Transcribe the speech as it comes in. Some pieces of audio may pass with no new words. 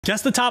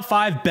Guess the top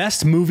 5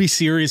 best movie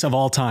series of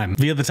all time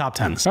via the top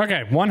 10s.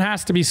 Okay, one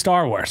has to be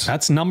Star Wars.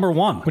 That's number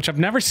 1. Which I've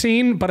never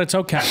seen, but it's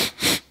okay.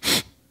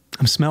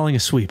 I'm smelling a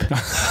sweep.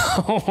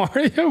 Oh,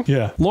 are you?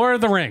 Yeah. Lord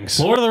of the Rings.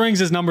 Lord of the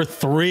Rings is number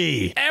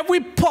 3.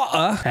 Harry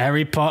Potter.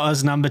 Harry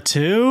Potter's number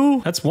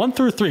 2. That's 1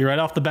 through 3 right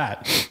off the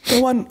bat.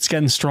 The one. It's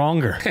getting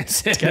stronger.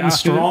 It's getting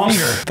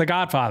stronger. The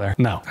Godfather.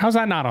 No. How's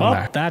that not on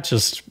there? That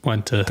just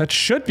went to... That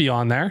should be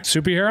on there.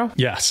 Superhero?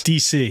 Yes.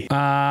 DC.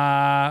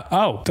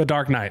 The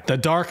Dark Knight. The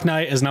Dark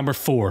Knight is number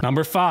 4.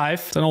 Number 5,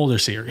 it's an older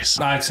series.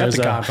 I said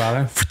The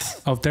Godfather.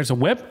 Oh, there's a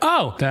whip?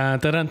 Oh. Dun,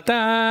 dun, dun,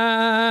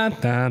 dun,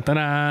 dun, dun,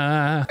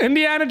 dun.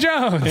 Indiana Jones.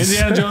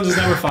 Indiana Jones is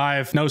number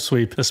 5. No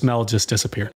sweep. The smell just disappeared.